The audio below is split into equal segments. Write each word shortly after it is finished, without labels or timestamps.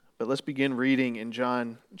But let's begin reading in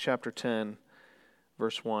John chapter 10,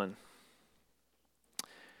 verse 1.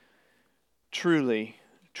 Truly,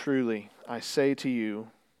 truly, I say to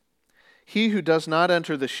you, he who does not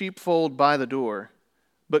enter the sheepfold by the door,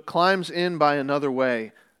 but climbs in by another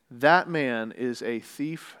way, that man is a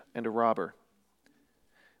thief and a robber.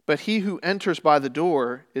 But he who enters by the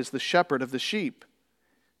door is the shepherd of the sheep.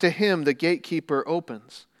 To him the gatekeeper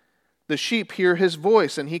opens. The sheep hear his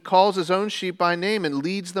voice, and he calls his own sheep by name and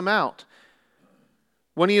leads them out.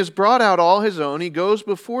 When he has brought out all his own, he goes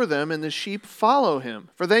before them, and the sheep follow him,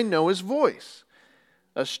 for they know his voice.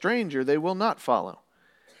 A stranger they will not follow,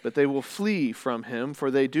 but they will flee from him,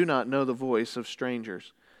 for they do not know the voice of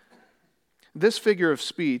strangers. This figure of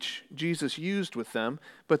speech Jesus used with them,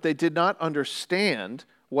 but they did not understand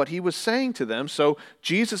what he was saying to them. So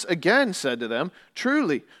Jesus again said to them,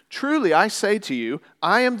 Truly, truly, I say to you,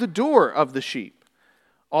 I am the door of the sheep.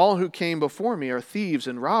 All who came before me are thieves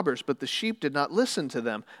and robbers, but the sheep did not listen to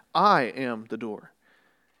them. I am the door.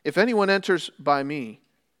 If anyone enters by me,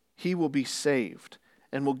 he will be saved,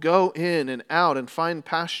 and will go in and out and find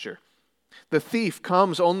pasture. The thief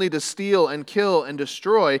comes only to steal and kill and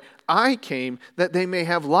destroy. I came that they may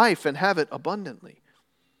have life and have it abundantly.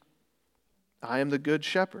 I am the good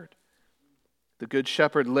shepherd. The good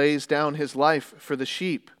shepherd lays down his life for the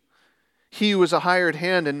sheep. He who is a hired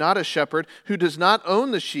hand and not a shepherd, who does not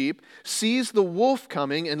own the sheep, sees the wolf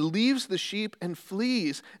coming and leaves the sheep and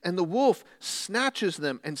flees, and the wolf snatches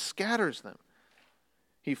them and scatters them.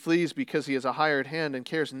 He flees because he is a hired hand and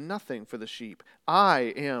cares nothing for the sheep.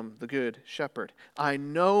 I am the good shepherd. I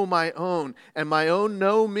know my own, and my own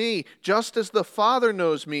know me, just as the Father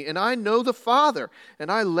knows me, and I know the Father,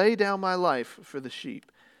 and I lay down my life for the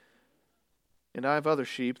sheep. And I have other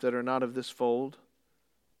sheep that are not of this fold.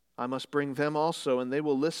 I must bring them also, and they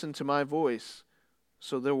will listen to my voice.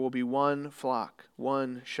 So there will be one flock,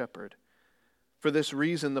 one shepherd. For this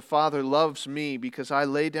reason the Father loves me, because I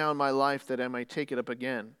lay down my life that I may take it up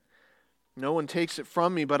again. No one takes it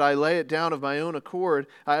from me, but I lay it down of my own accord.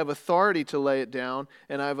 I have authority to lay it down,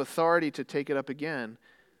 and I have authority to take it up again.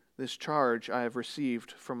 This charge I have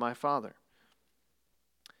received from my Father.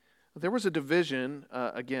 There was a division,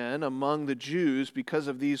 again, among the Jews because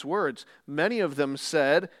of these words. Many of them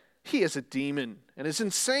said, He is a demon and is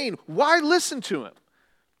insane. Why listen to him?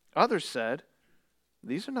 Others said,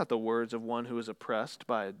 These are not the words of one who is oppressed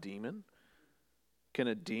by a demon. Can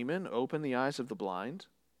a demon open the eyes of the blind?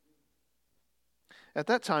 At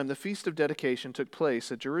that time, the Feast of Dedication took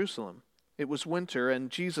place at Jerusalem. It was winter, and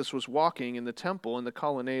Jesus was walking in the temple in the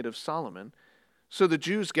colonnade of Solomon. So the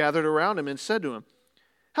Jews gathered around him and said to him,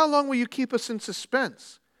 How long will you keep us in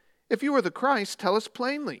suspense? If you are the Christ, tell us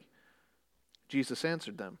plainly. Jesus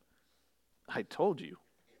answered them, I told you,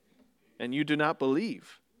 and you do not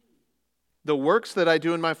believe. The works that I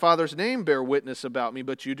do in my Father's name bear witness about me,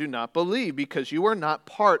 but you do not believe, because you are not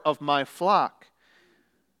part of my flock.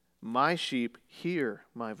 My sheep hear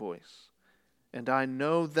my voice, and I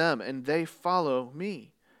know them, and they follow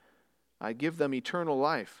me. I give them eternal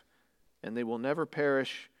life, and they will never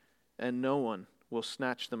perish, and no one will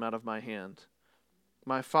snatch them out of my hand.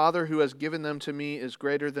 My Father who has given them to me is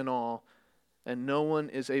greater than all, and no one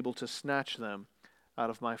is able to snatch them out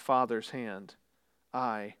of my Father's hand.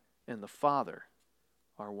 I and the Father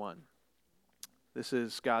are one. This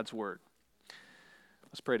is God's word.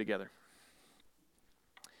 Let's pray together.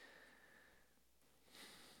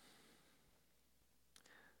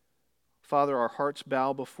 Father, our hearts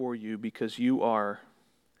bow before you because you are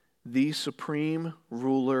the supreme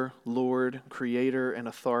ruler, Lord, creator, and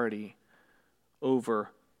authority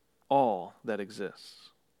over all that exists.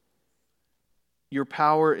 Your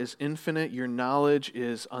power is infinite. Your knowledge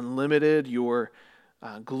is unlimited. Your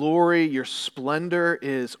glory, your splendor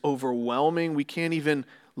is overwhelming. We can't even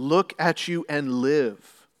look at you and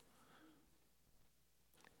live.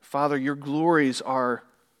 Father, your glories are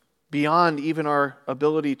beyond even our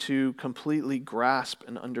ability to completely grasp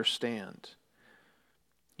and understand.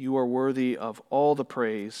 You are worthy of all the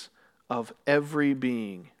praise of every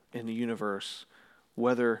being in the universe,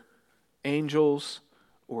 whether angels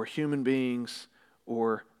or human beings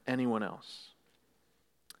or anyone else.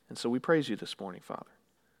 And so we praise you this morning, Father,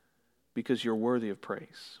 because you're worthy of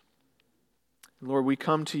praise. Lord, we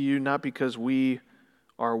come to you not because we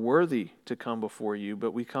are worthy to come before you,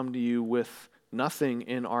 but we come to you with nothing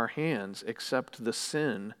in our hands except the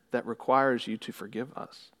sin that requires you to forgive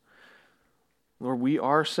us. Lord, we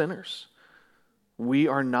are sinners. We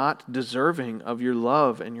are not deserving of your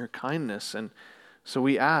love and your kindness. And so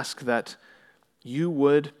we ask that you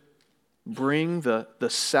would bring the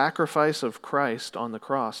sacrifice of Christ on the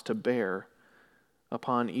cross to bear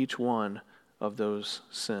upon each one of those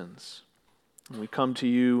sins. And we come to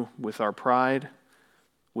you with our pride,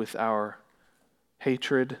 with our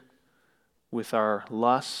hatred, with our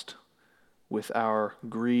lust, with our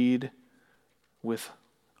greed, with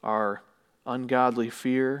our ungodly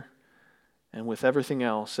fear, and with everything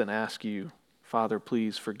else, and ask you, Father,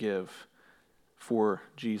 please forgive for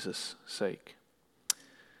Jesus' sake.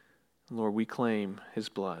 Lord, we claim his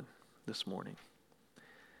blood this morning.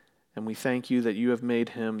 And we thank you that you have made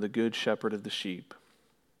him the good shepherd of the sheep.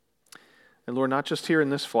 And Lord, not just here in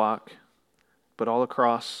this flock, but all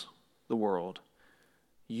across the world,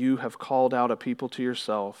 you have called out a people to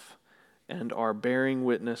yourself and are bearing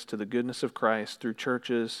witness to the goodness of Christ through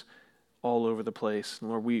churches all over the place. And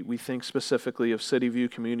Lord, we think specifically of City View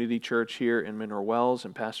Community Church here in Mineral Wells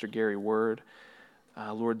and Pastor Gary Word.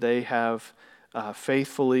 Lord, they have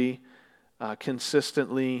faithfully,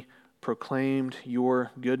 consistently proclaimed your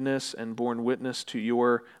goodness and borne witness to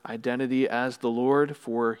your identity as the Lord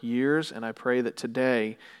for years. And I pray that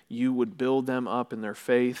today you would build them up in their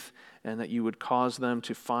faith and that you would cause them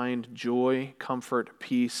to find joy, comfort,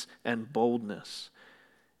 peace, and boldness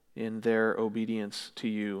in their obedience to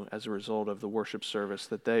you as a result of the worship service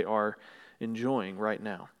that they are enjoying right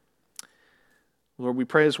now. Lord, we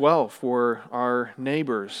pray as well for our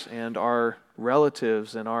neighbors and our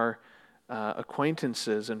relatives and our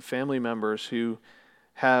acquaintances and family members who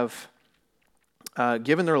have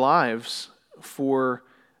given their lives for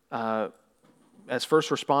as first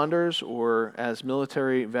responders or as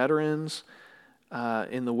military veterans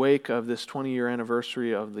in the wake of this 20-year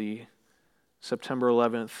anniversary of the September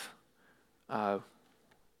 11th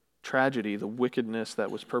tragedy, the wickedness that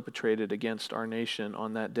was perpetrated against our nation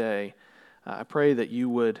on that day. I pray that you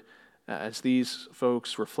would, as these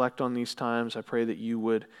folks reflect on these times, I pray that you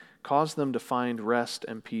would cause them to find rest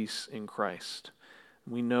and peace in Christ.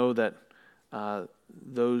 We know that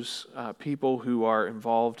those people who are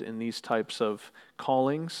involved in these types of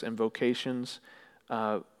callings and vocations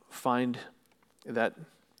find that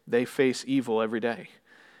they face evil every day.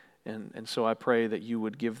 And so I pray that you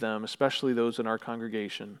would give them, especially those in our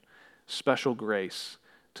congregation, special grace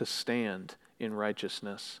to stand in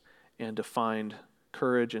righteousness and to find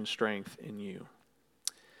courage and strength in you.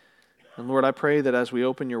 And Lord, I pray that as we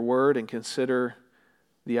open your word and consider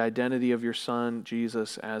the identity of your Son,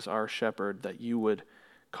 Jesus, as our shepherd, that you would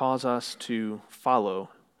cause us to follow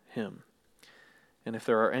him. And if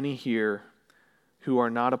there are any here who are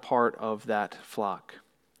not a part of that flock,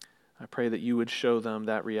 I pray that you would show them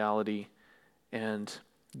that reality and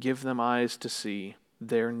give them eyes to see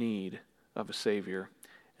their need of a Savior.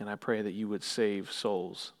 And I pray that you would save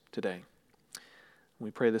souls today.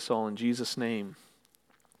 We pray this all in Jesus' name.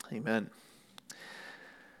 Amen.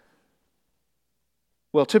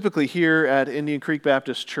 Well, typically here at Indian Creek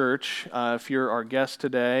Baptist Church, if you're our guest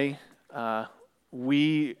today,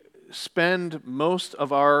 we spend most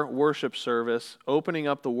of our worship service opening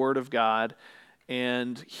up the Word of God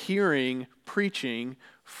and hearing preaching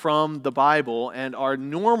from the Bible. And our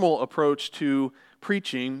normal approach to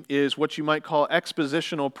preaching is what you might call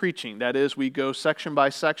expositional preaching. That is, we go section by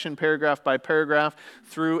section, paragraph by paragraph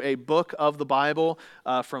through a book of the Bible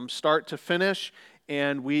from start to finish,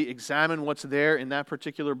 and we examine what's there in that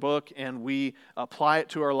particular book, and we apply it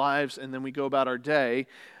to our lives, and then we go about our day.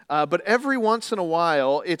 But every once in a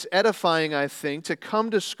while, it's edifying, I think, to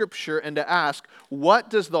come to Scripture and to ask,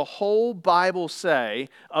 what does the whole Bible say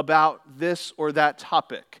about this or that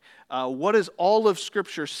topic? What does all of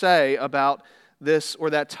Scripture say about this or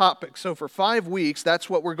that topic? So for 5 weeks, that's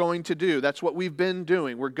what we're going to do. That's what we've been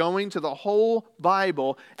doing. We're going to the whole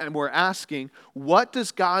Bible and we're asking, what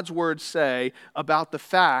does God's Word say about the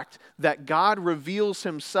fact that God reveals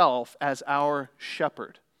himself as our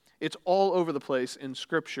shepherd? It's all over the place in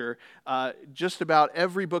Scripture. Just about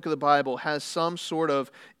every book of the Bible has some sort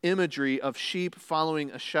of imagery of sheep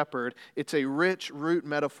following a shepherd. It's a rich root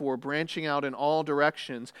metaphor branching out in all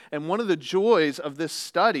directions. And one of the joys of this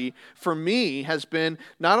study for me has been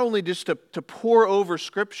not only just to pore over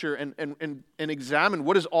Scripture and examine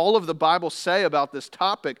what does all of the Bible say about this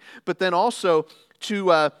topic, but then also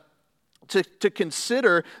to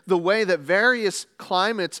consider the way that various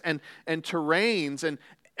climates and terrains and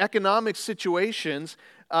economic situations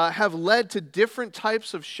have led to different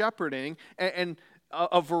types of shepherding, and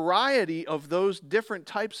a variety of those different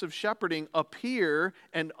types of shepherding appear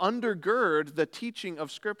and undergird the teaching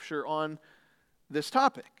of Scripture on this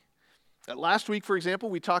topic. Last week, for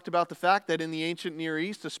example, we talked about the fact that in the ancient Near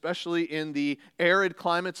East, especially in the arid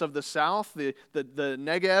climates of the south, the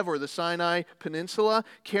Negev or the Sinai Peninsula,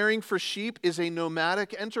 caring for sheep is a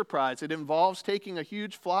nomadic enterprise. It involves taking a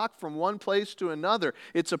huge flock from one place to another.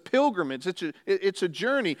 It's a pilgrimage. It's a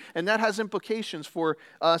journey, and that has implications for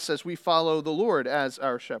us as we follow the Lord as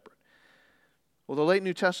our shepherd. Well, the late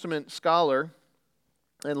New Testament scholar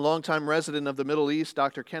and longtime resident of the Middle East,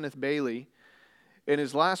 Dr. Kenneth Bailey, in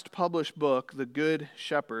his last published book, The Good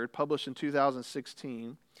Shepherd, published in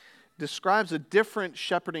 2016, describes a different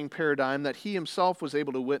shepherding paradigm that he himself was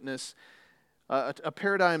able to witness, a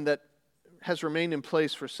paradigm that has remained in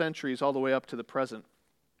place for centuries all the way up to the present.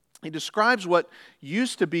 He describes what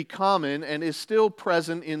used to be common and is still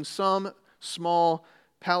present in some small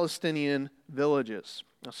Palestinian villages.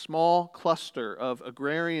 A small cluster of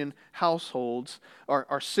agrarian households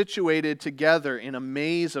are situated together in a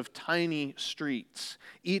maze of tiny streets.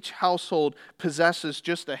 Each household possesses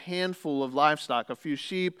just a handful of livestock, a few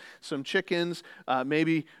sheep, some chickens,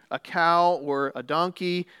 maybe a cow or a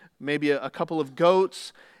donkey, maybe a couple of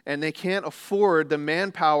goats, and they can't afford the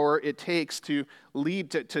manpower it takes to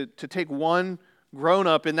lead, to take one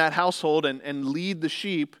grown-up in that household and lead the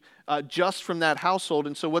sheep just from that household.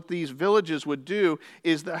 And so what these villages would do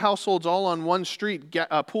is the households all on one street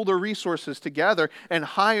pool their resources together and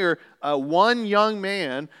hire one young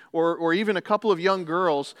man or even a couple of young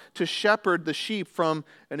girls to shepherd the sheep from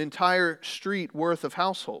an entire street worth of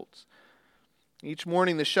households. Each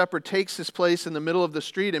morning, the shepherd takes his place in the middle of the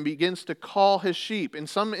street and begins to call his sheep, in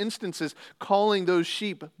some instances, calling those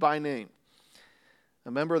sheep by name.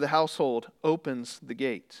 A member of the household opens the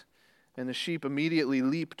gate, and the sheep immediately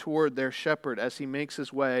leap toward their shepherd as he makes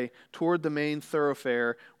his way toward the main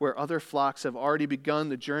thoroughfare where other flocks have already begun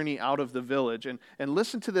the journey out of the village. And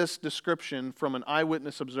listen to this description from an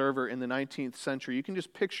eyewitness observer in the 19th century. You can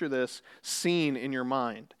just picture this scene in your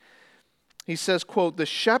mind. He says, quote, "The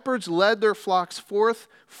shepherds led their flocks forth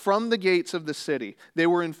from the gates of the city. They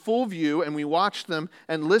were in full view, and we watched them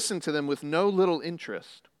and listened to them with no little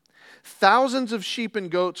interest. Thousands of sheep and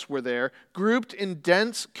goats were there, grouped in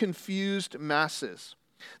dense, confused masses.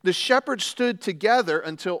 The shepherds stood together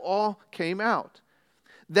until all came out.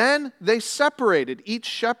 Then they separated, each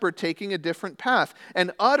shepherd taking a different path,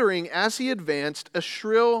 and uttering as he advanced a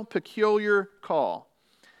shrill, peculiar call.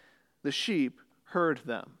 The sheep heard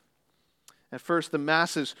them. At first, the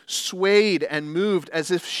masses swayed and moved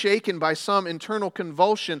as if shaken by some internal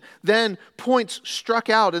convulsion. Then points struck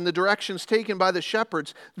out in the directions taken by the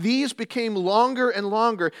shepherds. These became longer and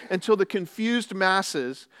longer until the confused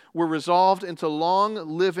masses were resolved into long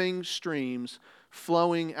living streams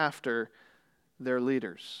flowing after their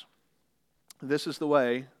leaders." This is the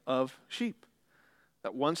way of sheep.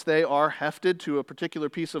 That once they are hefted to a particular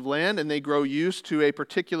piece of land and they grow used to a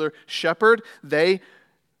particular shepherd,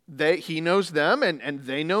 he knows them and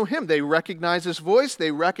they know him. They recognize his voice.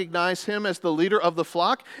 They recognize him as the leader of the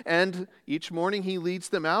flock. And each morning he leads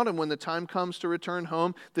them out. And when the time comes to return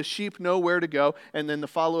home, the sheep know where to go. And then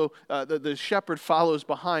the shepherd follows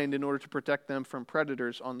behind in order to protect them from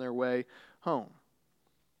predators on their way home.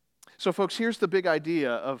 So folks, here's the big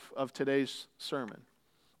idea of today's sermon.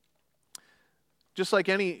 Just like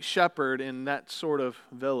any shepherd in that sort of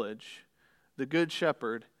village, the good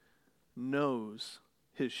shepherd knows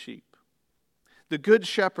his sheep. The good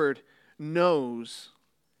shepherd knows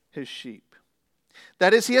his sheep.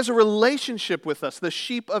 That is, he has a relationship with us, the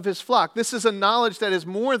sheep of his flock. This is a knowledge that is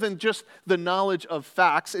more than just the knowledge of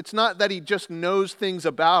facts. It's not that he just knows things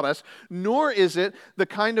about us, nor is it the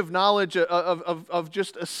kind of knowledge of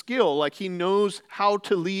just a skill, like he knows how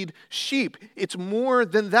to lead sheep. It's more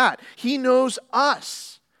than that. He knows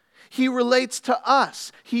us. He relates to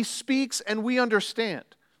us. He speaks and we understand.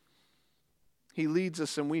 He leads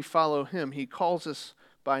us and we follow him. He calls us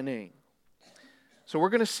by name. So we're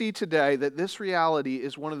going to see today that this reality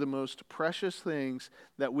is one of the most precious things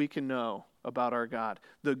that we can know about our God.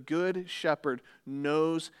 The good shepherd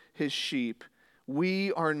knows his sheep.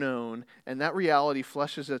 We are known, and that reality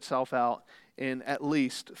fleshes itself out in at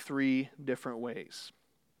least 3 different ways.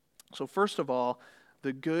 So first of all,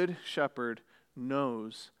 the good shepherd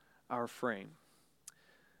knows our frame.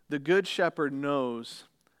 The good shepherd knows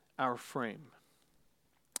our frame.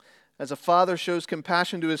 As a father shows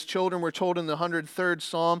compassion to his children, we're told in the 103rd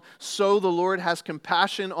Psalm, so the Lord has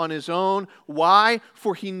compassion on his own. Why?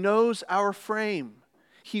 For he knows our frame.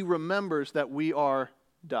 He remembers that we are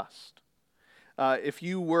dust. If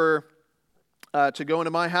you were to go into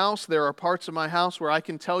my house, there are parts of my house where I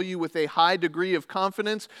can tell you with a high degree of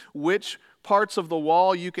confidence which parts of the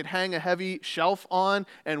wall you could hang a heavy shelf on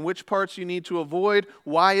and which parts you need to avoid.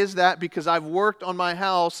 Why is that? Because I've worked on my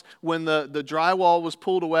house when the drywall was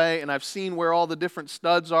pulled away, and I've seen where all the different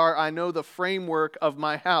studs are. I know the framework of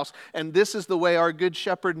my house. And this is the way our Good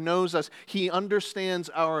Shepherd knows us. He understands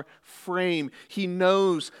our frame. He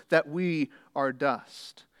knows that we are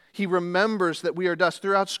dust. He remembers that we are dust.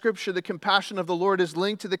 Throughout Scripture, the compassion of the Lord is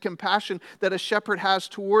linked to the compassion that a shepherd has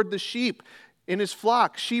toward the sheep in his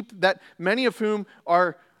flock, sheep that many of whom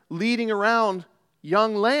are leading around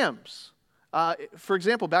young lambs. For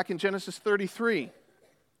example, back in Genesis 33,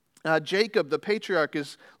 Jacob, the patriarch,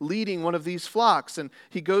 is leading one of these flocks, and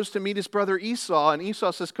he goes to meet his brother Esau, and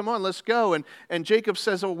Esau says, come on, let's go. And Jacob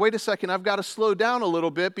says, oh, wait a second, I've got to slow down a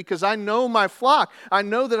little bit because I know my flock. I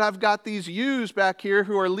know that I've got these ewes back here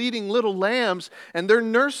who are leading little lambs, and they're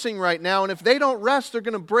nursing right now, and if they don't rest, they're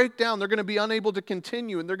going to break down. They're going to be unable to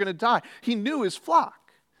continue, and they're going to die. He knew his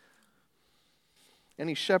flock.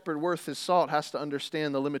 Any shepherd worth his salt has to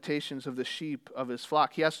understand the limitations of the sheep of his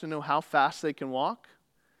flock. He has to know how fast they can walk.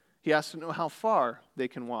 He has to know how far they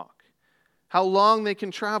can walk, how long they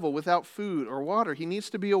can travel without food or water. He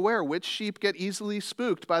needs to be aware which sheep get easily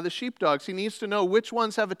spooked by the sheepdogs. He needs to know which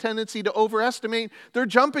ones have a tendency to overestimate their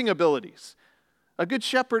jumping abilities. A good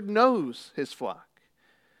shepherd knows his flock,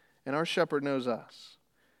 and our shepherd knows us.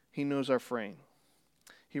 He knows our frame.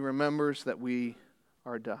 He remembers that we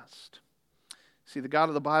are dust. See, the God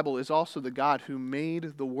of the Bible is also the God who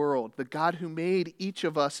made the world, the God who made each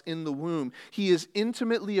of us in the womb. He is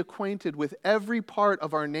intimately acquainted with every part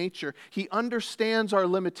of our nature. He understands our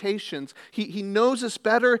limitations. He knows us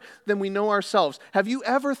better than we know ourselves. Have you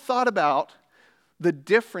ever thought about the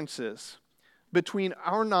differences between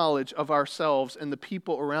our knowledge of ourselves and the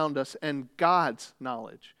people around us and God's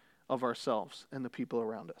knowledge of ourselves and the people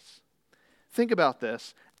around us? Think about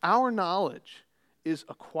this. Our knowledge is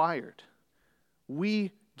acquired.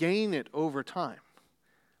 We gain it over time.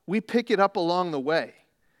 We pick it up along the way.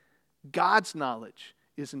 God's knowledge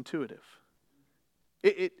is intuitive.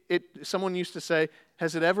 Someone used to say,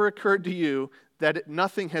 has it ever occurred to you that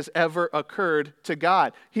nothing has ever occurred to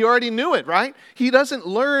God? He already knew it, right? He doesn't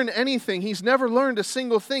learn anything. He's never learned a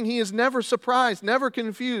single thing. He is never surprised, never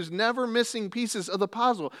confused, never missing pieces of the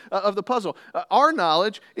puzzle. Our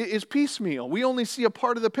knowledge is piecemeal. We only see a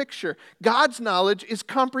part of the picture. God's knowledge is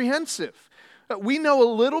comprehensive. We know a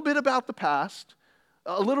little bit about the past,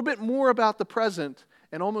 a little bit more about the present,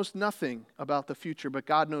 and almost nothing about the future, but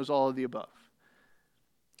God knows all of the above.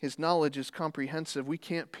 His knowledge is comprehensive. We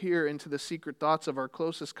can't peer into the secret thoughts of our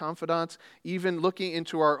closest confidants. Even looking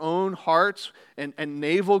into our own hearts and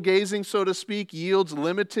navel-gazing, so to speak, yields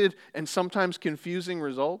limited and sometimes confusing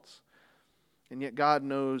results. And yet God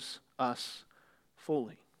knows us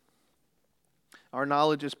fully. Our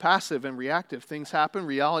knowledge is passive and reactive. Things happen,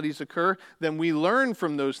 realities occur, then we learn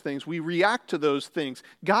from those things. We react to those things.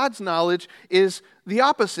 God's knowledge is the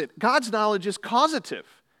opposite. God's knowledge is causative.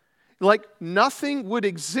 Like nothing would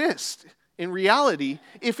exist in reality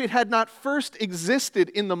if it had not first existed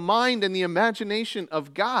in the mind and the imagination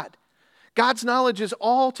of God. God's knowledge is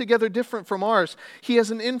altogether different from ours. He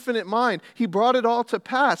has an infinite mind. He brought it all to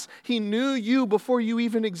pass. He knew you before you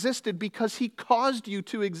even existed because He caused you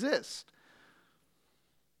to exist.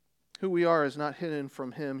 Who we are is not hidden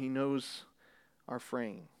from Him. He knows our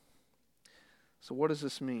frame. So what does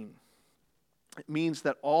this mean? It means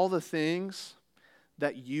that all the things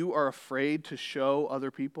that you are afraid to show other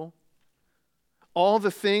people, all the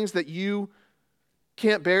things that you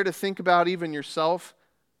can't bear to think about even yourself,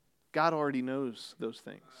 God already knows those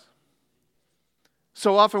things.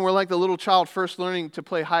 So often we're like the little child first learning to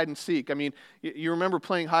play hide and seek. I mean, you remember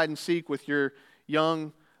playing hide and seek with your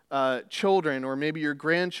young children or maybe your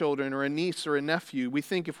grandchildren or a niece or a nephew. We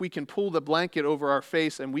think if we can pull the blanket over our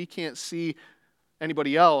face and we can't see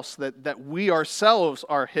anybody else, that we ourselves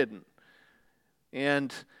are hidden.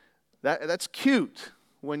 And that's cute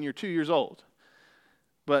when you're 2 years old,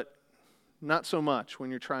 but not so much when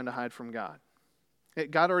you're trying to hide from God.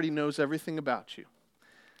 God already knows everything about you.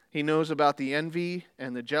 He knows about the envy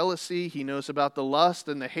and the jealousy. He knows about the lust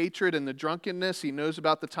and the hatred and the drunkenness. He knows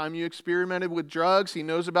about the time you experimented with drugs. He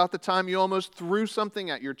knows about the time you almost threw something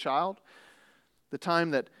at your child. The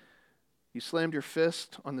time that you slammed your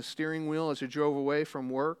fist on the steering wheel as you drove away from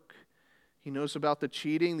work. He knows about the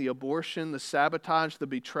cheating, the abortion, the sabotage, the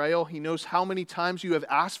betrayal. He knows how many times you have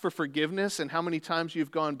asked for forgiveness and how many times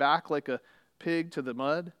you've gone back like a pig to the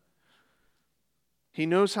mud. He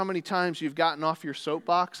knows how many times you've gotten off your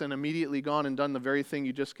soapbox and immediately gone and done the very thing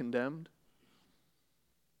you just condemned.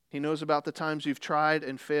 He knows about the times you've tried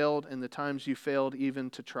and failed and the times you failed even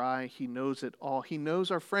to try. He knows it all. He knows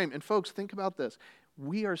our frame. And folks, think about this.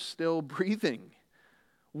 we are still breathing.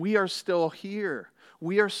 We are still here.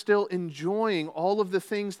 We are still enjoying all of the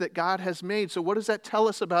things that God has made. So what does that tell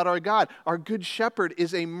us about our God? Our good shepherd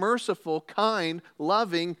is a merciful, kind,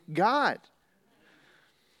 loving God.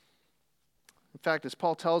 In fact, as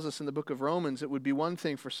Paul tells us in the book of Romans, it would be one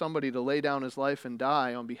thing for somebody to lay down his life and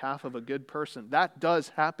die on behalf of a good person. That does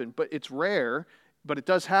happen, but it's rare, but it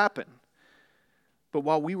does happen. But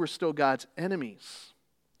while we were still God's enemies,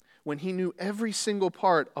 when he knew every single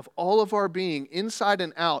part of all of our being, inside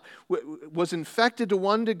and out, was infected to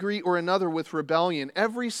one degree or another with rebellion,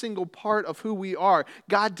 every single part of who we are,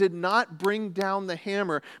 God did not bring down the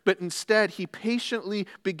hammer, but instead he patiently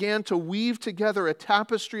began to weave together a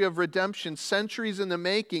tapestry of redemption, centuries in the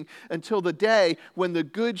making, until the day when the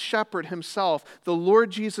good shepherd himself, the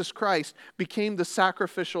Lord Jesus Christ, became the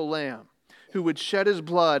sacrificial lamb, who would shed his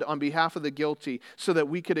blood on behalf of the guilty so that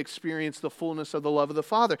we could experience the fullness of the love of the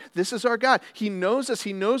Father. This is our God. He knows us.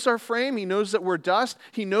 He knows our frame. He knows that we're dust.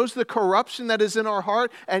 He knows the corruption that is in our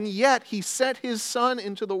heart, and yet he sent his Son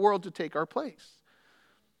into the world to take our place.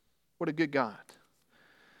 What a good God.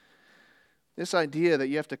 This idea that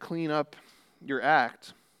you have to clean up your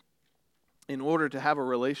act in order to have a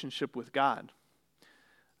relationship with God.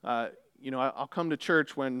 I'll come to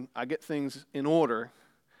church when I get things in order.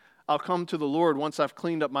 I'll come to the Lord once I've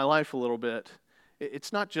cleaned up my life a little bit.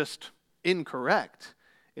 It's not just incorrect.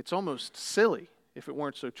 It's almost silly if it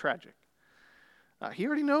weren't so tragic. He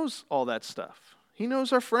already knows all that stuff. He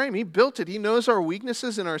knows our frame. He built it. He knows our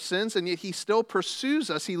weaknesses and our sins, and yet he still pursues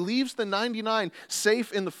us. He leaves the 99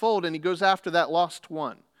 safe in the fold, and he goes after that lost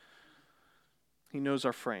one. He knows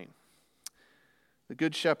our frame. The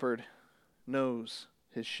good shepherd knows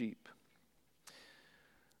his sheep.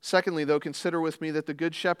 Secondly, though, consider with me that the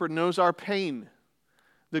Good Shepherd knows our pain.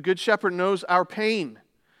 The Good Shepherd knows our pain.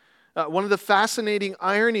 One of the fascinating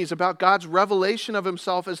ironies about God's revelation of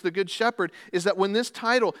himself as the Good Shepherd is that when this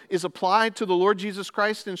title is applied to the Lord Jesus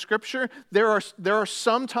Christ in Scripture, there are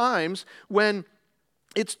some times when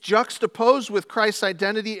it's juxtaposed with Christ's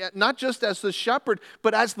identity, not just as the shepherd,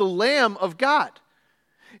 but as the Lamb of God.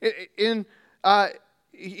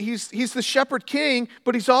 He's the shepherd king,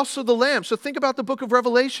 but he's also the lamb. So think about the book of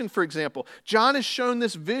Revelation, for example. John is shown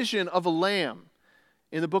this vision of a lamb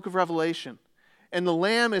in the book of Revelation. And the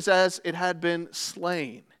lamb is as it had been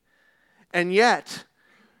slain. And yet,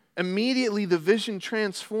 immediately the vision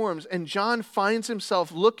transforms, and John finds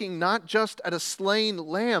himself looking not just at a slain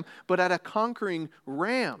lamb, but at a conquering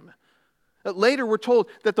ram. Later, we're told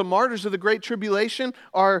that the martyrs of the Great Tribulation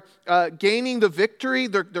are gaining the victory.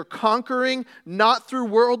 They're conquering, not through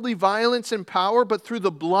worldly violence and power, but through the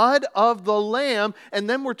blood of the Lamb. And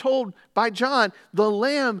then we're told by John, the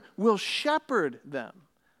Lamb will shepherd them.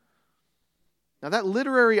 Now, that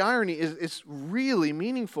literary irony is really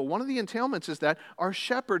meaningful. One of the entailments is that our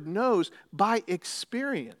shepherd knows by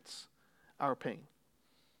experience our pain.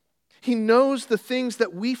 He knows the things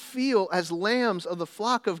that we feel as lambs of the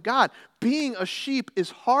flock of God. Being a sheep is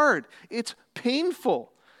hard. It's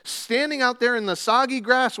painful. Standing out there in the soggy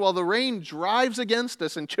grass while the rain drives against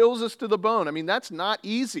us and chills us to the bone. I mean, that's not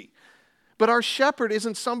easy. But our shepherd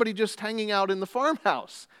isn't somebody just hanging out in the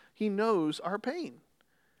farmhouse. He knows our pain.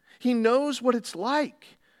 He knows what it's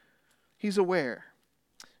like. He's aware.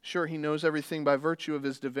 Sure, he knows everything by virtue of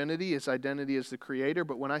his divinity, his identity as the creator,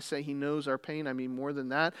 but when I say he knows our pain, I mean more than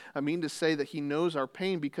that. I mean to say that he knows our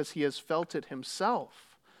pain because he has felt it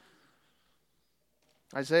himself.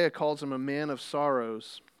 Isaiah calls him a man of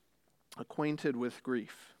sorrows, acquainted with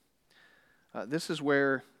grief. This is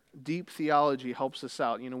where deep theology helps us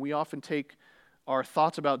out. We often take our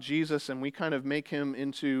thoughts about Jesus and we kind of make him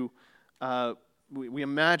into, we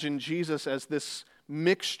imagine Jesus as this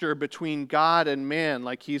mixture between God and man.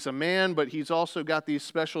 Like he's a man, but he's also got these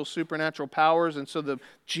special supernatural powers. And so the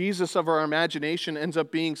Jesus of our imagination ends up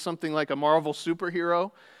being something like a Marvel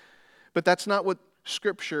superhero. But that's not what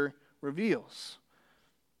Scripture reveals.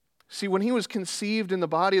 See, when he was conceived in the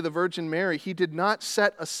body of the Virgin Mary, he did not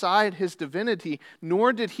set aside his divinity,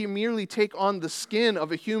 nor did he merely take on the skin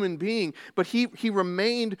of a human being, but he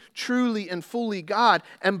remained truly and fully God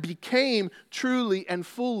and became truly and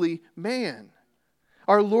fully man.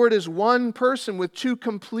 Our Lord is one person with two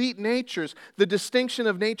complete natures, the distinction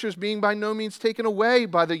of natures being by no means taken away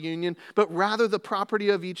by the union, but rather the property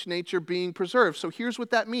of each nature being preserved. So here's what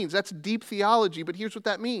that means. That's deep theology, but here's what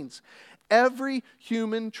that means. Every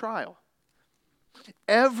human trial,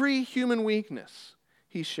 every human weakness,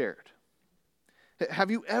 he shared. Have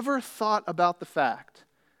you ever thought about the fact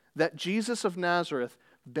that Jesus of Nazareth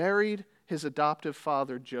buried his adoptive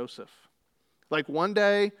father, Joseph? Like one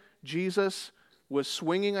day, Jesus was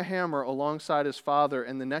swinging a hammer alongside his father,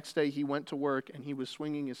 and the next day he went to work and he was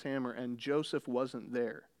swinging his hammer, and Joseph wasn't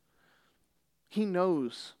there. He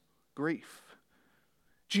knows grief.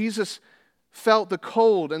 Jesus felt the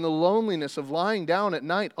cold and the loneliness of lying down at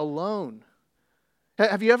night alone.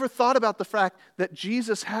 Have you ever thought about the fact that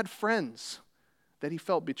Jesus had friends, that he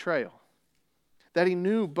felt betrayal, that he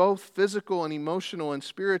knew both physical and emotional and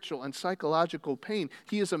spiritual and psychological pain?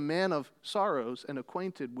 He is a man of sorrows and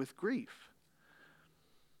acquainted with grief.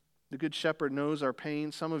 The Good Shepherd knows our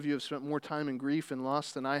pain. Some of you have spent more time in grief and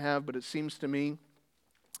loss than I have, but it seems to me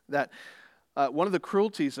that one of the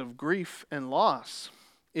cruelties of grief and loss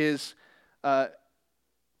is the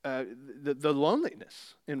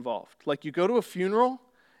loneliness involved. Like, you go to a funeral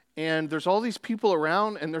and there's all these people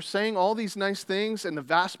around and they're saying all these nice things, and the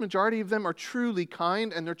vast majority of them are truly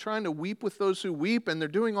kind and they're trying to weep with those who weep, and they're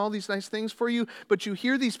doing all these nice things for you, but you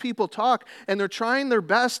hear these people talk and they're trying their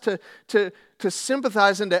best to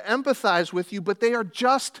sympathize and to empathize with you, but they are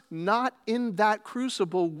just not in that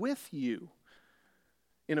crucible with you.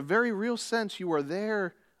 In a very real sense, you are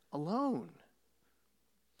there alone.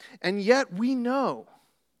 And yet we know,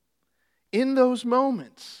 in those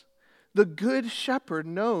moments, the Good Shepherd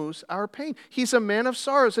knows our pain. He's a man of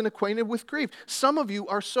sorrows and acquainted with grief. Some of you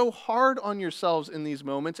are so hard on yourselves in these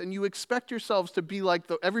moments, and you expect yourselves to be like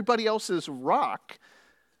everybody else's rock.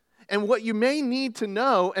 And what you may need to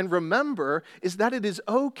know and remember is that it is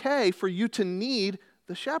okay for you to need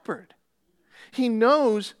the shepherd. He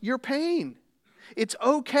knows your pain. It's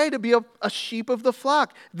okay to be a sheep of the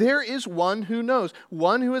flock. There is one who knows,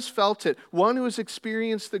 one who has felt it, one who has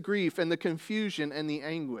experienced the grief and the confusion and the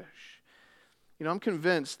anguish. You know, I'm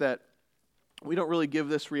convinced that we don't really give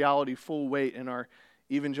this reality full weight in our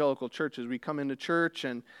evangelical churches. We come into church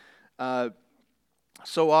and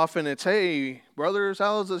so often it's, hey, brothers,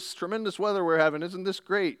 how's this tremendous weather we're having? Isn't this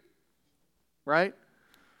great? Right?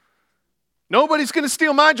 Nobody's going to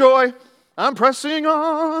steal my joy. I'm pressing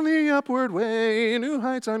on the upward way, new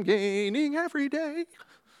heights I'm gaining every day.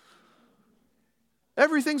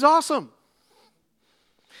 Everything's awesome.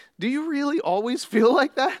 Do you really always feel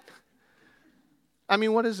like that? I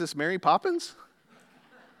mean, what is this, Mary Poppins?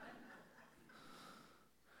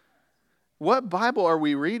 What Bible are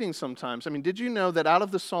we reading sometimes? I mean, did you know that out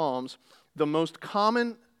of the Psalms, the most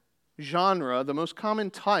common genre, the most common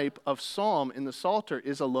type of psalm in the Psalter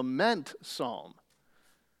is a lament psalm?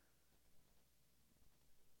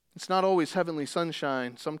 It's not always heavenly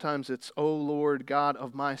sunshine. Sometimes it's, O Lord God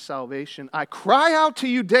of my salvation, I cry out to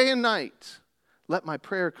you day and night. Let my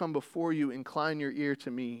prayer come before you. Incline your ear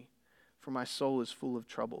to me, for my soul is full of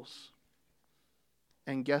troubles.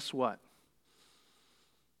 And guess what?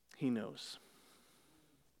 He knows.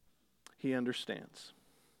 He understands.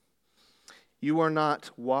 You are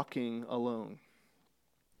not walking alone.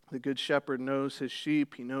 The Good Shepherd knows his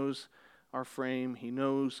sheep. He knows our frame. He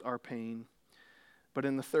knows our pain. But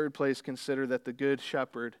in the third place, consider that the Good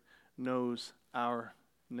Shepherd knows our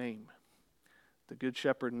name. The Good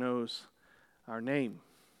Shepherd knows our name.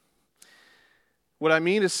 What I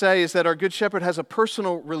mean to say is that our Good Shepherd has a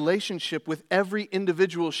personal relationship with every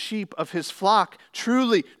individual sheep of his flock.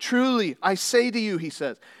 Truly, truly, I say to you, he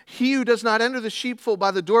says, he who does not enter the sheepfold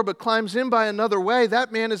by the door but climbs in by another way,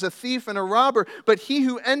 that man is a thief and a robber. But he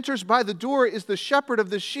who enters by the door is the shepherd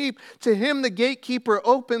of the sheep. To him the gatekeeper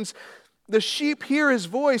opens. The sheep hear his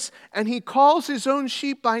voice, and he calls his own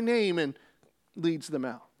sheep by name and leads them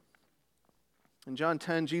out. In John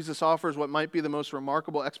 10, Jesus offers what might be the most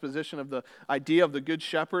remarkable exposition of the idea of the Good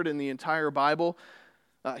Shepherd in the entire Bible.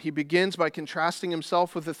 He begins by contrasting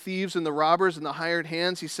himself with the thieves and the robbers and the hired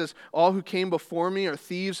hands. He says, all who came before me are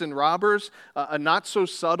thieves and robbers, a not so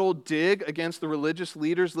subtle dig against the religious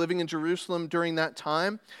leaders living in Jerusalem during that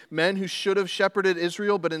time. Men who should have shepherded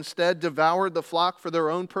Israel but instead devoured the flock for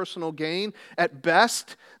their own personal gain. At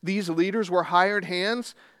best, these leaders were hired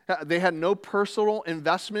hands. They had no personal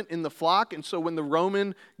investment in the flock, and so when the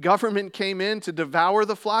Roman government came in to devour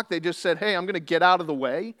the flock, they just said, hey, I'm going to get out of the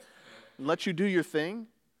way and let you do your thing.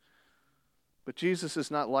 But Jesus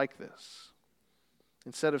is not like this.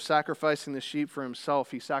 Instead of sacrificing the sheep for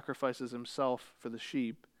himself, he sacrifices himself for the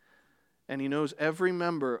sheep. And he knows every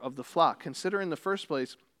member of the flock. Consider in the first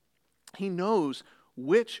place, he knows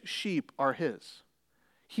which sheep are his.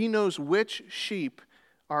 He knows which sheep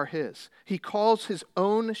are his. He calls his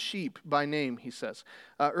own sheep by name, he says.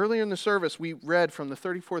 Earlier in the service, we read from the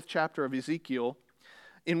 34th chapter of Ezekiel,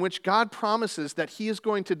 in which God promises that he is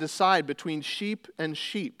going to decide between sheep and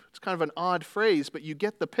sheep. It's kind of an odd phrase, but you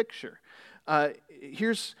get the picture.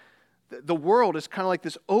 Here's the world is kind of like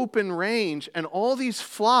this open range, and all these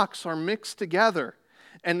flocks are mixed together.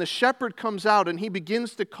 And the shepherd comes out and he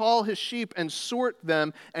begins to call his sheep and sort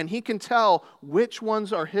them, and he can tell which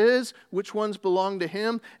ones are his, which ones belong to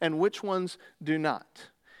him, and which ones do not.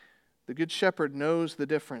 The good shepherd knows the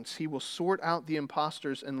difference. He will sort out the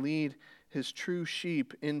impostors and lead his true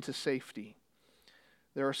sheep into safety.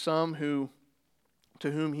 There are some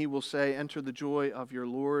to whom he will say, "Enter the joy of your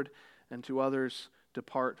Lord," and to others,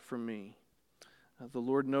 "Depart from me." The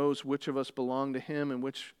Lord knows which of us belong to him and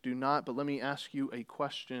which do not, but let me ask you a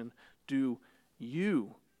question. Do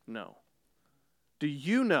you know? Do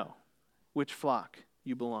you know which flock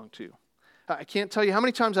you belong to? I can't tell you how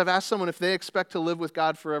many times I've asked someone if they expect to live with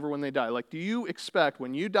God forever when they die. Like, do you expect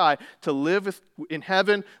when you die to live in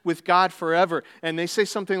heaven with God forever? And they say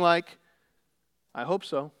something like, "I hope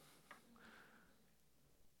so."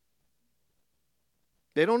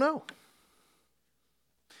 They don't know.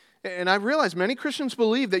 And I realize many Christians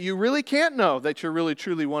believe that you really can't know that you're really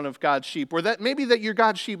truly one of God's sheep, or that maybe that you're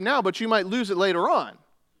God's sheep now, but you might lose it later on.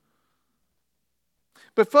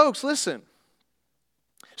 But folks, listen.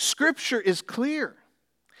 Scripture is clear.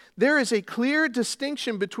 There is a clear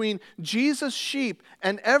distinction between Jesus' sheep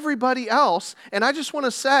and everybody else. And I just want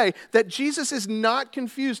to say that Jesus is not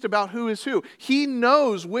confused about who is who. He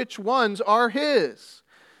knows which ones are his.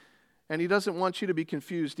 And he doesn't want you to be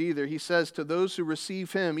confused either. He says, to those who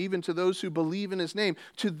receive him, even to those who believe in his name,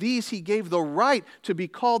 to these he gave the right to be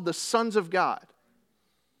called the sons of God.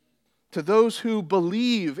 To those who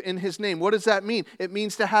believe in his name. What does that mean? It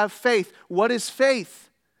means to have faith. What is faith?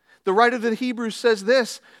 The writer of the Hebrews says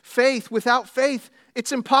this, faith, without faith,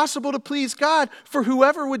 it's impossible to please God, for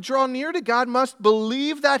whoever would draw near to God must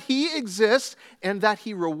believe that he exists and that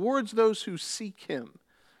he rewards those who seek him.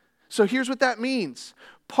 So here's what that means.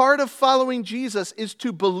 Part of following Jesus is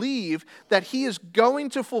to believe that he is going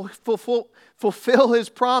to fulfill his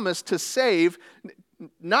promise to save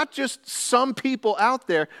not just some people out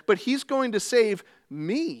there, but he's going to save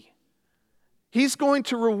me. He's going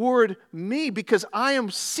to reward me because I am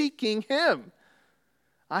seeking him.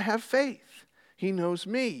 I have faith. He knows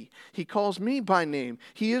me. He calls me by name.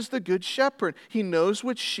 He is the good shepherd. He knows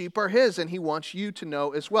which sheep are his, and he wants you to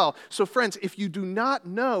know as well. So friends, if you do not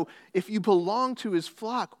know if you belong to his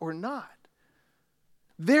flock or not,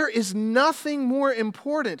 there is nothing more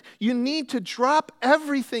important. You need to drop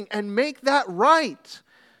everything and make that right.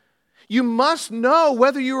 You must know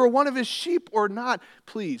whether you are one of his sheep or not.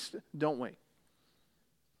 Please, don't wait.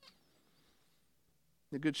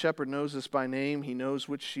 The good shepherd knows us by name. He knows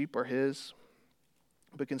which sheep are his.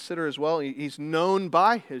 But consider as well, he's known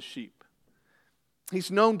by his sheep.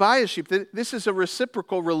 He's known by his sheep. This is a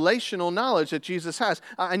reciprocal relational knowledge that Jesus has.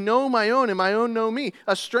 I know my own and my own know me.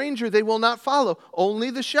 A stranger they will not follow, only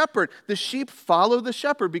the shepherd. The sheep follow the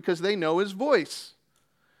shepherd because they know his voice.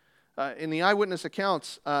 In the eyewitness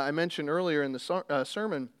accounts I mentioned earlier in the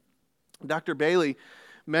sermon, Dr. Bailey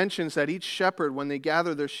mentions that each shepherd, when they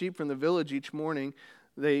gather their sheep from the village each morning,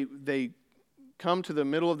 they come to the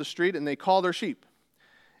middle of the street and they call their sheep.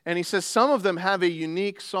 And he says some of them have a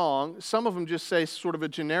unique song. Some of them just say sort of a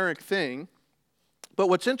generic thing. But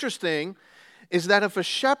what's interesting is that if a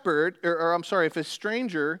shepherd, if a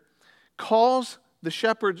stranger calls the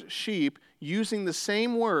shepherd's sheep using the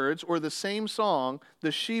same words or the same song,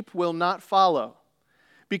 the sheep will not follow.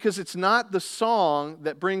 Because it's not the song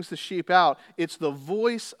that brings the sheep out. It's the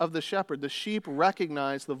voice of the shepherd. The sheep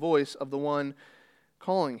recognize the voice of the one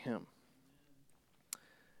calling him.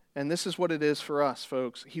 And this is what it is for us,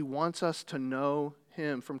 folks. He wants us to know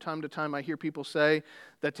him. From time to time, I hear people say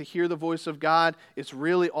that to hear the voice of God, it's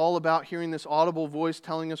really all about hearing this audible voice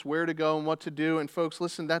telling us where to go and what to do. And folks,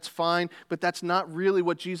 listen, that's fine, but that's not really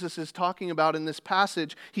what Jesus is talking about in this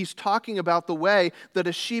passage. He's talking about the way that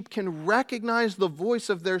a sheep can recognize the voice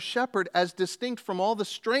of their shepherd as distinct from all the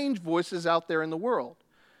strange voices out there in the world.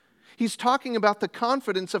 He's talking about the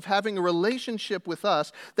confidence of having a relationship with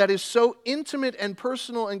us that is so intimate and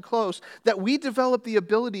personal and close that we develop the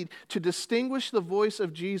ability to distinguish the voice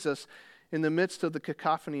of Jesus in the midst of the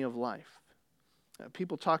cacophony of life.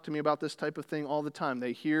 People talk to me about this type of thing all the time.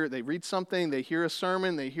 They read something, they hear a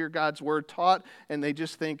sermon, they hear God's word taught, and they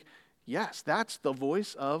just think, yes, that's the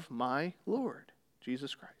voice of my Lord,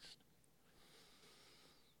 Jesus Christ.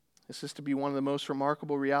 This is to be one of the most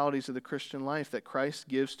remarkable realities of the Christian life, that Christ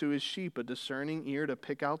gives to his sheep a discerning ear to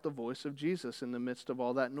pick out the voice of Jesus in the midst of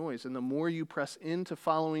all that noise. And the more you press into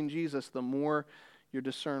following Jesus, the more your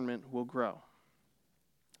discernment will grow.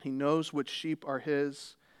 He knows which sheep are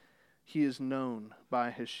his. He is known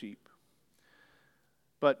by his sheep.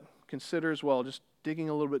 But consider as well, just digging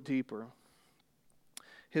a little bit deeper,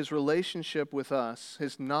 his relationship with us,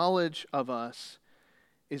 his knowledge of us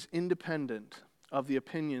is independent of the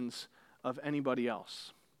opinions of anybody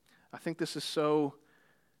else. I think this is so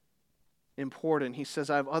important. He says,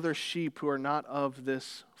 I have other sheep who are not of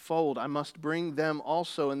this fold. I must bring them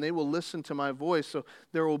also, and they will listen to my voice. So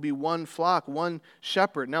there will be one flock, one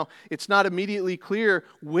shepherd. Now, it's not immediately clear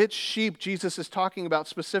which sheep Jesus is talking about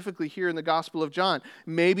specifically here in the Gospel of John.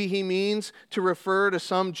 Maybe he means to refer to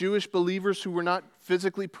some Jewish believers who were not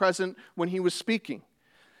physically present when he was speaking.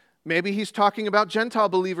 Maybe he's talking about Gentile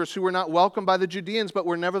believers who were not welcomed by the Judeans, but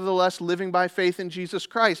were nevertheless living by faith in Jesus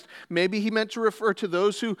Christ. Maybe he meant to refer to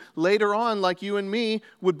those who later on, like you and me,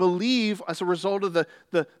 would believe as a result of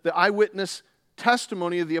the eyewitness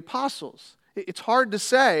testimony of the apostles. It's hard to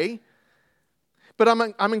say, but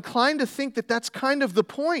I'm inclined to think that that's kind of the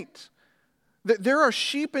point. That there are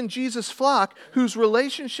sheep in Jesus' flock whose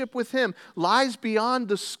relationship with him lies beyond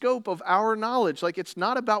the scope of our knowledge. Like, it's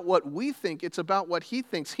not about what we think, it's about what he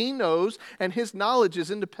thinks. He knows, and his knowledge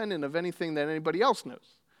is independent of anything that anybody else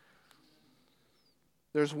knows.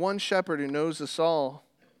 There's one shepherd who knows us all.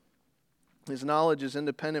 His knowledge is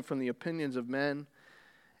independent from the opinions of men,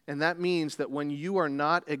 and that means that when you are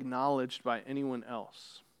not acknowledged by anyone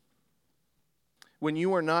else, when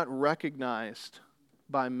you are not recognized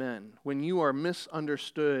by men, when you are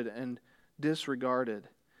misunderstood and disregarded,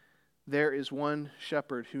 there is one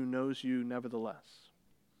shepherd who knows you nevertheless.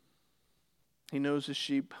 He knows his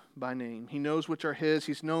sheep by name. He knows which are his.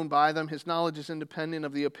 He's known by them. His knowledge is independent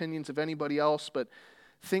of the opinions of anybody else. But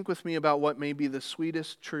think with me about what may be the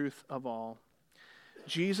sweetest truth of all.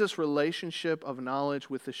 Jesus' relationship of knowledge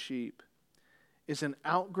with the sheep is an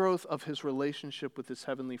outgrowth of his relationship with his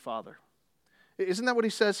heavenly Father. Isn't that what he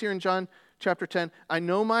says here in John chapter 10? I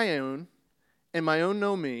know my own, and my own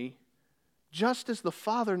know me, just as the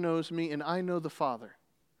Father knows me, and I know the Father.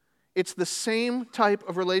 It's the same type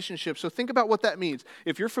of relationship. So think about what that means.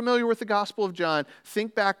 If you're familiar with the Gospel of John,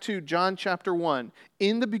 think back to John chapter 1.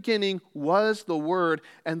 In the beginning was the Word,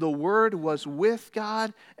 and the Word was with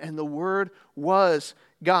God, and the Word was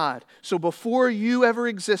God. So before you ever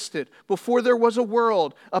existed, before there was a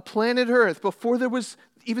world, a planet Earth, before there was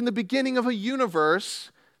even the beginning of a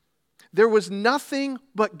universe, there was nothing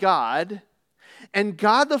but God, and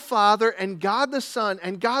God the Father and God the Son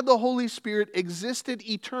and God the Holy Spirit existed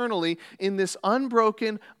eternally in this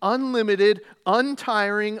unbroken, unlimited,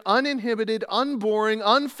 untiring, uninhibited, unboring,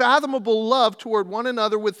 unfathomable love toward one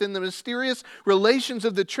another within the mysterious relations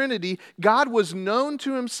of the Trinity. God was known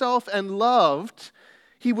to himself and loved.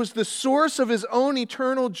 He was the source of his own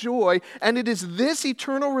eternal joy, and it is this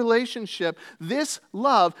eternal relationship, this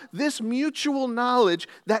love, this mutual knowledge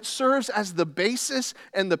that serves as the basis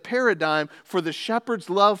and the paradigm for the shepherd's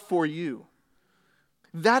love for you.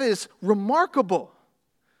 That is remarkable.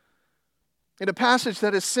 In a passage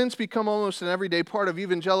that has since become almost an everyday part of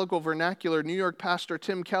evangelical vernacular, New York pastor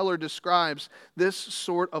Tim Keller describes this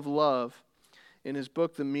sort of love in his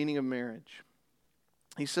book, The Meaning of Marriage.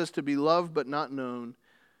 He says, to be loved but not known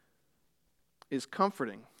is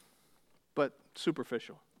comforting, but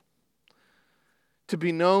superficial. To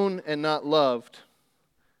be known and not loved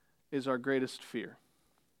is our greatest fear.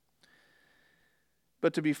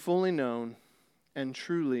 But to be fully known and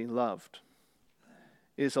truly loved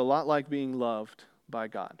is a lot like being loved by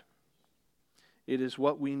God. It is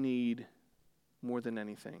what we need more than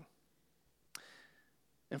anything.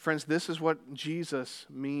 And friends, this is what Jesus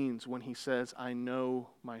means when he says, I know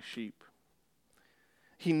my sheep.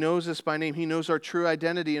 He knows us by name. He knows our true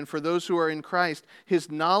identity. And for those who are in Christ,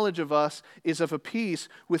 his knowledge of us is of a piece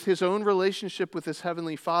with his own relationship with his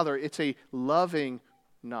heavenly Father. It's a loving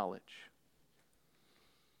knowledge.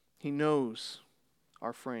 He knows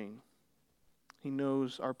our frame. He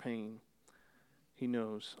knows our pain. He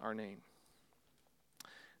knows our name.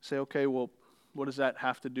 Say, okay, well, what does that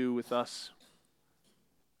have to do with us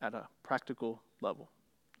at a practical level?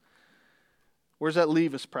 Where does that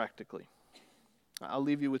leave us practically? I'll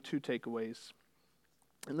leave you with two takeaways.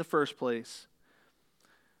 In the first place,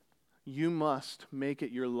 you must make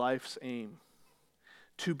it your life's aim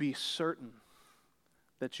to be certain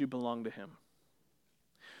that you belong to him.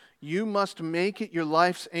 You must make it your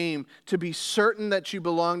life's aim to be certain that you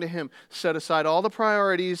belong to him. Set aside all the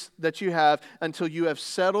priorities that you have until you have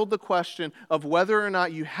settled the question of whether or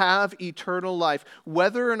not you have eternal life,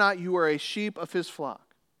 whether or not you are a sheep of his flock.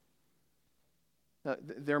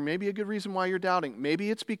 There may be a good reason why you're doubting.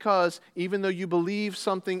 Maybe it's because even though you believe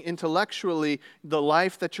something intellectually, the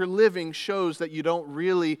life that you're living shows that you don't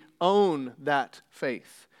really own that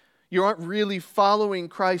faith. You aren't really following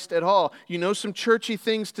Christ at all. You know some churchy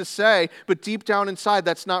things to say, but deep down inside,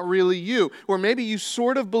 that's not really you. Or maybe you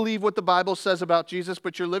sort of believe what the Bible says about Jesus,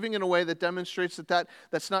 but you're living in a way that demonstrates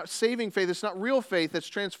that's not saving faith. It's not real faith that's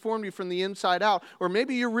transformed you from the inside out. Or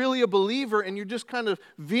maybe you're really a believer and you're just kind of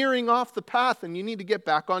veering off the path and you need to get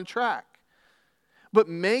back on track. But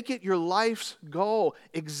make it your life's goal.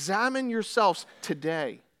 Examine yourselves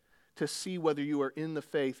today to see whether you are in the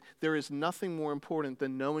faith. There is nothing more important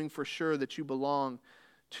than knowing for sure that you belong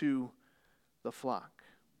to the flock.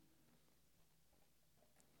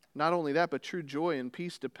 Not only that, but true joy and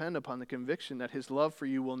peace depend upon the conviction that His love for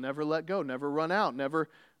you will never let go, never run out, never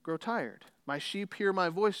grow tired. My sheep hear my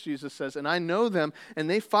voice, Jesus says, and I know them, and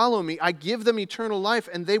they follow me. I give them eternal life,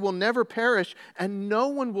 and they will never perish, and no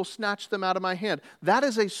one will snatch them out of my hand. That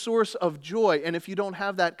is a source of joy, and if you don't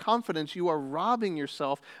have that confidence, you are robbing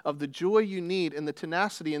yourself of the joy you need and the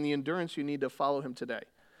tenacity and the endurance you need to follow Him today.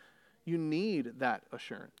 You need that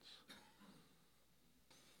assurance.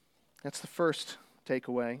 That's the first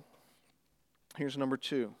takeaway. Here's number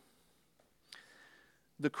 2.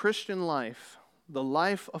 The Christian life, the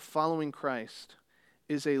life of following Christ,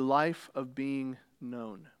 is a life of being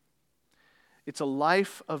known. It's a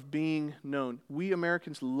life of being known. We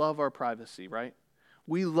Americans love our privacy, right?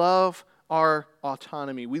 We love our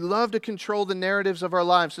autonomy. We love to control the narratives of our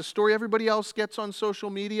lives. The story everybody else gets on social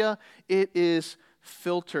media, it is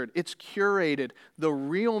filtered. It's curated. The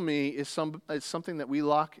real me is something that we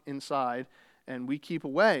lock inside and we keep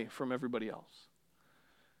away from everybody else.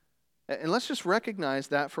 And let's just recognize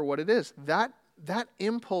that for what it is. That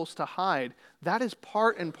impulse to hide, that is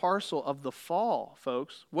part and parcel of the fall,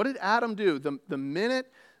 folks. What did Adam do the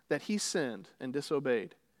minute that he sinned and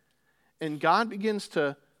disobeyed? And God begins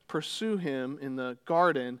to pursue him in the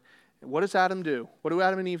garden. What does Adam do? What do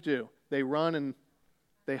Adam and Eve do? They run and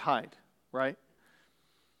they hide, right?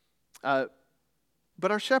 But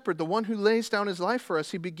our shepherd, the one who lays down his life for us,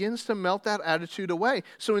 he begins to melt that attitude away.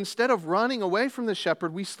 So instead of running away from the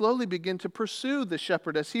shepherd, we slowly begin to pursue the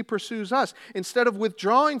shepherd as he pursues us. Instead of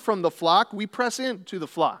withdrawing from the flock, we press into the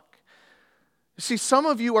flock. See, some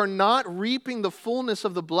of you are not reaping the fullness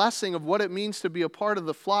of the blessing of what it means to be a part of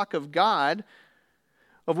the flock of God,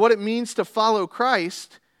 of what it means to follow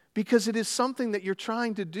Christ, because it is something that you're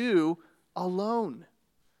trying to do alone.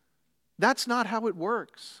 That's not how it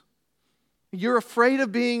works. You're afraid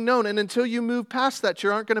of being known, and until you move past that,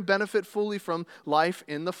 you aren't going to benefit fully from life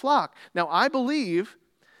in the flock. Now, I believe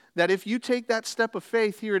that if you take that step of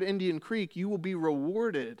faith here at Indian Creek, you will be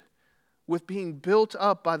rewarded with being built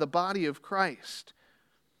up by the body of Christ.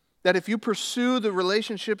 That if you pursue the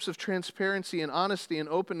relationships of transparency and honesty and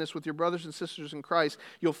openness with your brothers and sisters in Christ,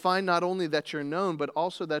 you'll find not only that you're known, but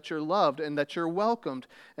also that you're loved and that you're welcomed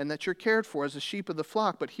and that you're cared for as a sheep of the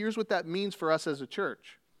flock. But here's what that means for us as a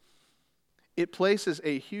church. It places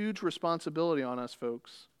a huge responsibility on us,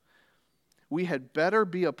 folks. We had better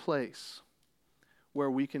be a place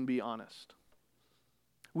where we can be honest.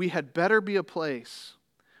 We had better be a place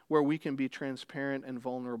where we can be transparent and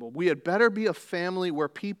vulnerable. We had better be a family where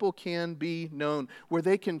people can be known, where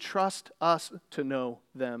they can trust us to know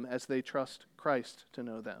them as they trust Christ to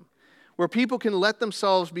know them. Where people can let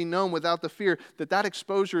themselves be known without the fear that that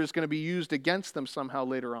exposure is going to be used against them somehow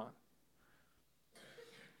later on.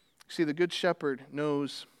 See, the Good Shepherd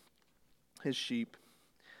knows his sheep.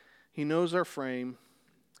 He knows our frame.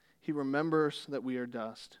 He remembers that we are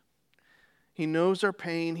dust. He knows our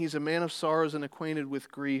pain. He's a man of sorrows and acquainted with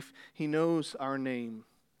grief. He knows our name.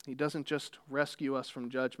 He doesn't just rescue us from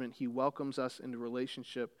judgment. He welcomes us into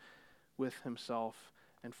relationship with himself.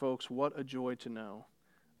 And folks, what a joy to know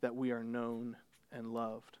that we are known and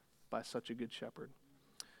loved by such a good shepherd.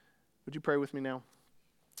 Would you pray with me now?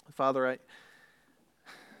 Father,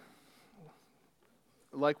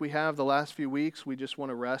 like we have the last few weeks, we just want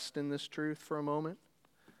to rest in this truth for a moment.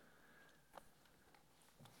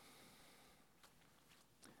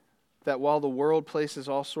 That while the world places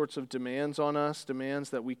all sorts of demands on us, demands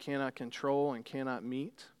that we cannot control and cannot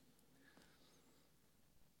meet,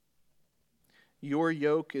 your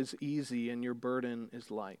yoke is easy and your burden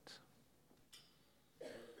is light.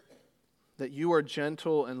 That you are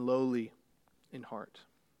gentle and lowly in heart.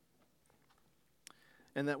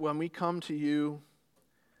 And that when we come to you,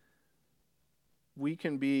 we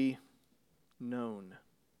can be known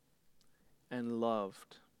and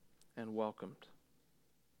loved and welcomed.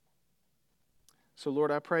 So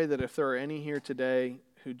Lord, I pray that if there are any here today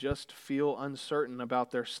who just feel uncertain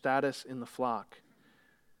about their status in the flock,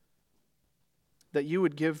 that you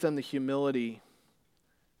would give them the humility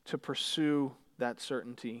to pursue that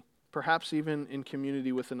certainty, perhaps even in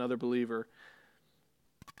community with another believer.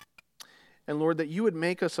 And Lord, that you would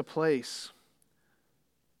make us a place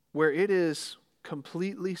where it is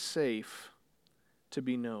completely safe to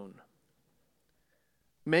be known.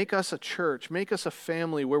 Make us a church, make us a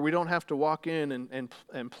family where we don't have to walk in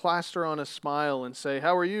and plaster on a smile and say,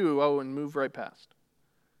 "How are you?" Oh, and move right past.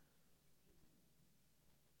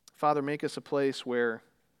 Father, make us a place where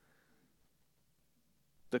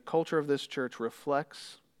the culture of this church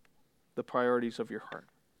reflects the priorities of your heart.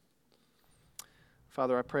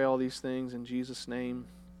 Father, I pray all these things in Jesus' name.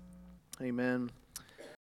 Amen.